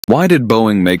Why did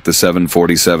Boeing make the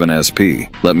 747 SP?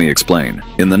 Let me explain.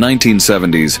 In the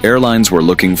 1970s, airlines were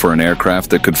looking for an aircraft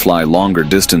that could fly longer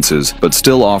distances but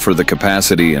still offer the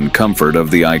capacity and comfort of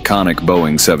the iconic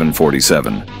Boeing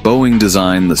 747. Boeing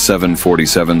designed the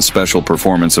 747 Special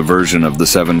Performance, a version of the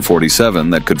 747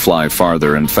 that could fly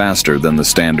farther and faster than the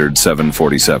standard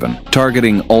 747,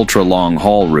 targeting ultra-long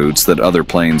haul routes that other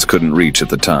planes couldn't reach at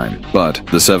the time. But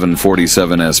the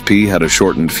 747 SP had a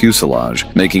shortened fuselage,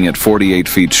 making it 48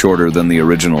 feet shorter than the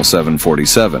original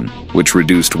 747, which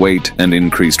reduced weight and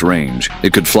increased range.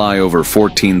 It could fly over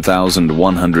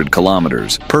 14,100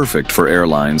 kilometers, perfect for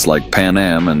airlines like Pan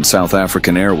Am and South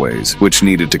African Airways, which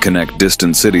needed to connect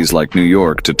distant cities like New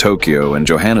York to Tokyo and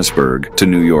Johannesburg to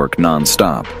New York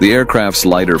non-stop. The aircraft's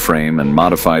lighter frame and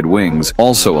modified wings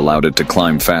also allowed it to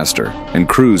climb faster and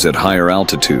cruise at higher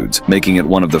altitudes, making it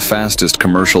one of the fastest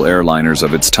commercial airliners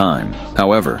of its time.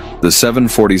 However, the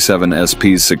 747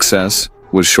 SP's success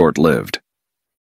was short-lived.